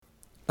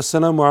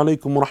Assalamu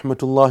alaikum wa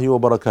rahmatullahi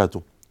wa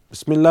barakatuh.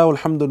 Bismillah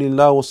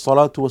walhamdulillah wa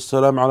salatu wa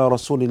salam ala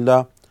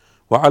rasulillah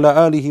wa ala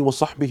alihi wa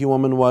sahbihi wa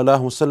man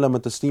walahu sallama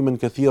tasliman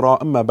kathira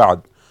amma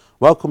ba'd.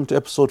 Welcome to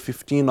episode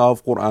 15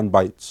 of Quran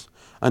Bites.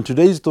 And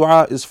today's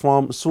dua is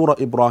from Surah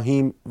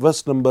Ibrahim,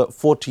 verse number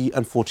 40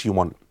 and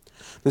 41.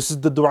 This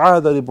is the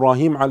dua that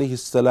Ibrahim alayhi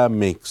salam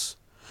makes.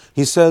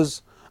 He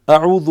says,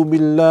 أعوذ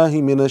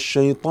بالله من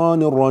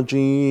الشيطان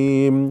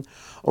الرجيم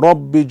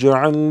رب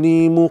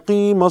اجعلني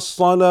مقيم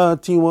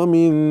الصلاة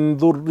ومن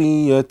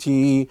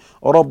ذريتي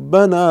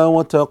ربنا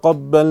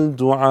وتقبل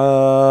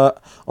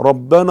دعاء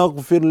ربنا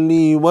اغفر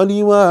لي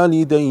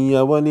ولوالدي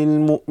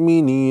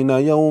وللمؤمنين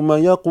يوم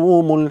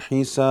يقوم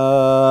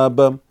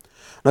الحساب.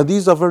 Now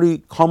these are very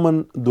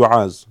common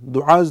du'as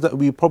that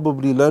we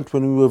probably learnt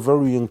when we were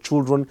very young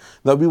children,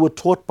 that we were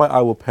taught by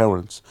our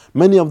parents.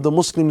 Many of the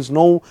Muslims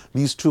know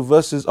these two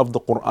verses of the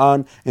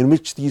Quran in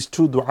which these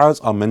two du'as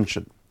are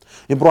mentioned.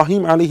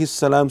 Ibrahim alayhi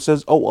salam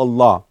says, "O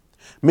Allah,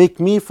 make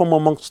me from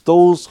amongst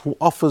those who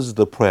offers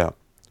the prayer,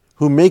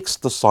 who makes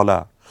the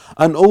salah,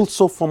 and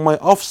also from my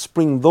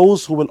offspring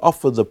those who will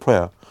offer the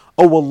prayer.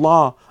 O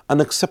Allah,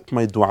 and accept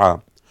my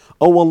dua.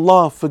 O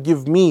Allah,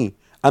 forgive me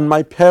and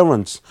my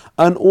parents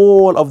and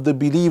all of the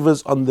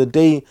believers on the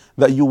day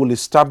that you will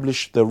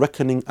establish the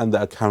reckoning and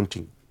the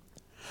accounting."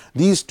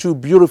 These two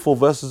beautiful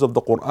verses of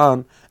the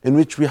Quran in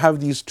which we have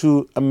these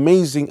two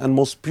amazing and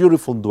most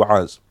beautiful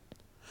du'as.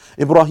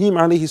 Ibrahim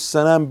alayhi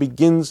salam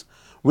begins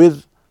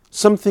with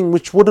something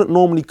which wouldn't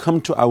normally come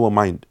to our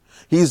mind.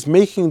 He is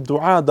making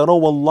dua that,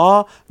 "Oh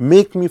Allah,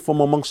 make me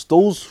from amongst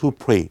those who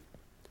pray."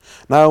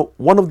 Now,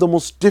 one of the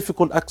most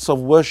difficult acts of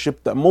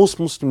worship that most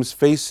Muslims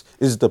face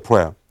is the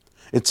prayer.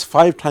 It's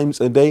 5 times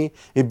a day,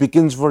 it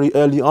begins very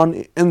early on,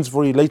 it ends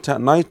very late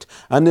at night,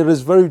 and it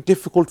is very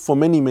difficult for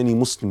many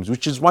Muslims,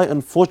 which is why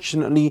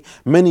unfortunately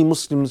many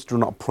Muslims do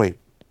not pray.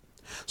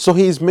 So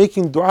he is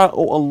making dua,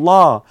 "Oh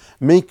Allah,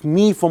 make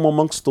me from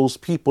amongst those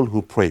people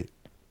who pray."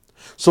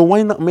 So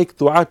why not make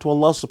dua to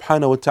Allah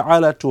subhanahu wa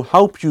ta'ala to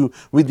help you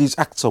with these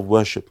acts of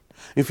worship?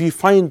 If you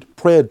find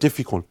prayer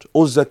difficult,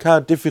 or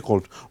zakah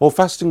difficult, or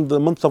fasting the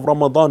month of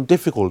Ramadan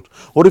difficult,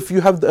 or if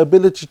you have the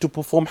ability to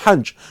perform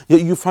hajj,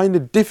 yet you find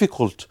it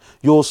difficult,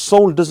 your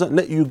soul doesn't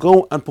let you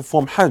go and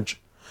perform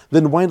hajj,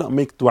 then why not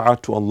make dua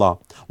to Allah?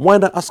 Why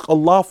not ask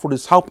Allah for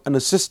His help and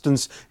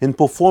assistance in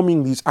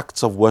performing these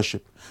acts of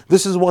worship?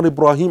 This is what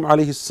Ibrahim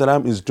alayhi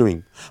salam is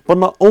doing. But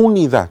not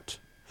only that,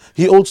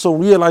 he also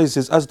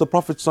realizes, as the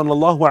Prophet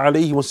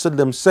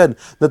ﷺ said,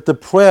 that the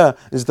prayer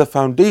is the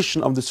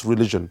foundation of this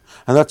religion.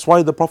 And that's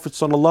why the Prophet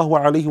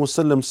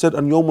ﷺ said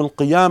on Yawm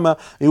al-Qiyamah,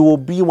 it will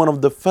be one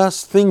of the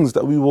first things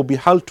that we will be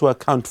held to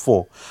account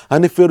for.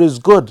 And if it is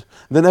good,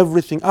 then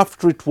everything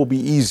after it will be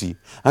easy.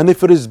 And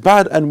if it is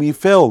bad and we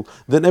fail,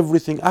 then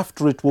everything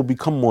after it will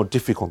become more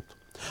difficult.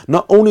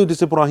 Not only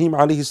does Ibrahim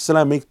alayhi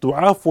salam make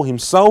dua for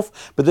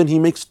himself, but then he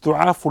makes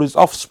dua for his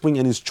offspring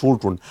and his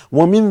children.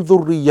 وَمِن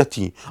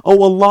ذُرِّيَّتِي,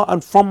 "O Allah,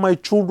 and from my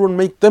children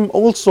make them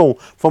also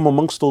from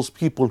amongst those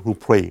people who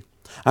pray."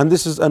 And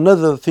this is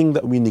another thing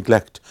that we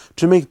neglect,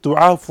 to make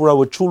dua for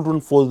our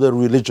children for their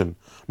religion.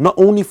 Not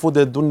only for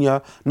their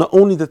dunya, not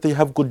only that they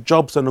have good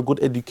jobs and a good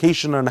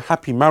education and a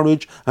happy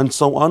marriage and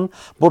so on,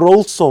 but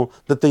also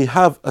that they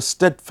have a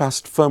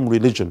steadfast, firm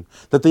religion,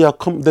 that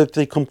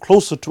they come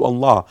closer to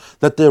Allah,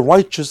 that they're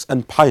righteous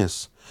and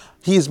pious.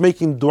 He is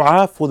making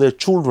dua for their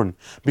children,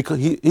 because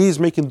he is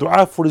making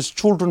dua for his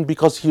children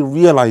because he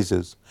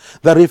realizes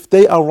that if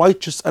they are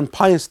righteous and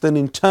pious, then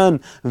in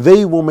turn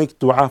they will make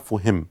dua for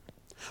him.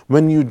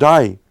 When you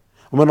die,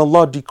 when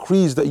Allah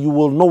decrees that you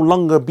will no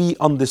longer be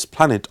on this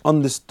planet,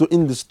 in this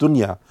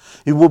dunya,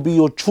 it will be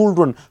your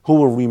children who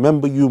will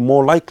remember you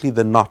more likely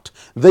than not.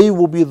 They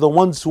will be the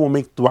ones who will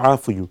make dua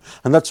for you.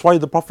 And that's why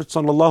the Prophet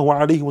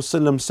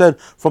ﷺ said,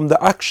 from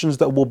the actions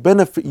that will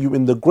benefit you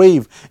in the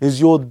grave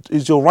is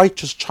your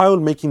righteous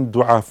child making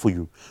dua for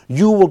you.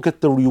 You will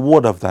get the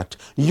reward of that.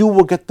 You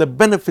will get the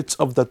benefits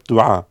of that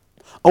dua.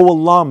 O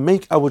Allah,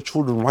 make our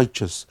children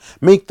righteous.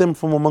 Make them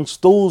from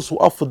amongst those who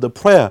offer the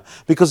prayer.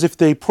 Because if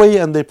they pray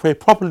and they pray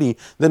properly,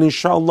 then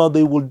inshallah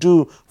they will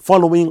do,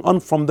 following on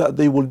from that,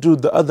 they will do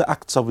the other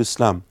acts of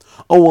Islam.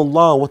 O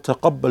Allah, wa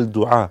taqabbal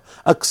dua.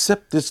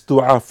 Accept this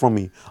dua from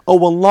me. O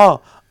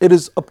Allah, it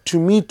is up to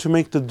me to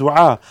make the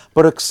dua,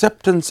 but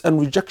acceptance and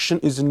rejection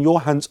is in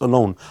your hands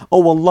alone.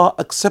 O Allah,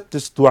 accept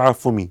this dua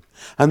for me.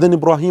 And then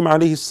Ibrahim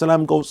alayhi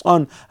salam goes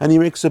on and he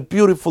makes a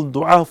beautiful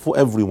dua for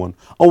everyone.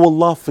 O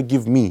Allah,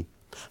 forgive me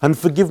and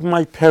forgive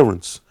my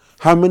parents.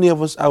 How many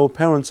of us, our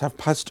parents have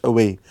passed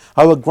away?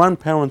 Our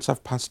grandparents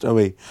have passed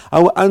away.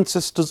 Our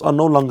ancestors are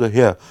no longer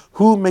here.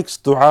 Who makes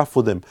dua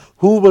for them?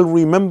 Who will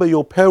remember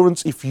your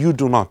parents if you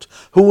do not?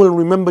 Who will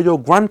remember your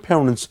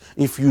grandparents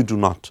if you do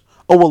not?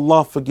 O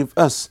Allah, forgive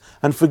us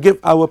and forgive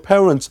our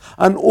parents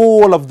and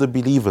all of the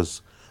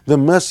believers. The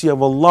mercy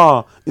of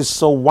Allah is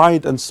so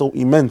wide and so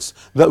immense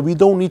that we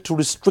don't need to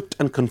restrict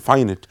and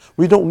confine it.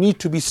 We don't need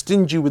to be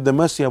stingy with the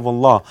mercy of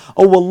Allah.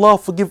 Oh Allah,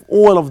 forgive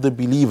all of the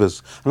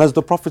believers. And as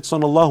the Prophet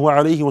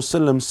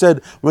ﷺ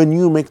said, when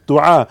you make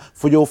dua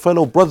for your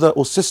fellow brother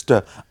or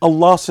sister,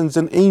 Allah sends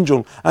an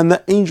angel, and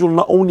that angel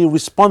not only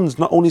responds,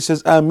 not only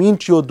says Ameen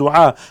to your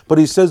dua, but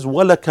he says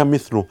وَلَكَ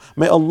مِثْلُ.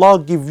 May Allah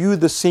give you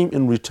the same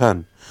in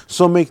return.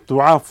 So make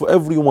dua for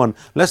everyone,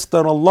 lest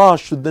that Allah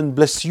should then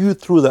bless you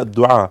through that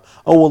dua.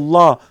 Oh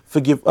Allah,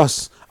 forgive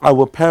us,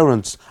 our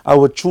parents,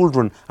 our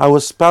children, our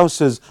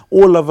spouses,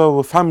 all of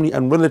our family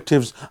and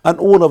relatives, and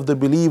all of the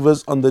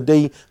believers on the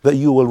day that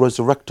you will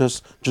resurrect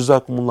us.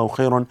 Jazakumullahu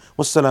khairan.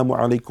 Wassalamu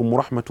alaikum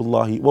wa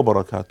rahmatullahi wa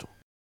barakatuh.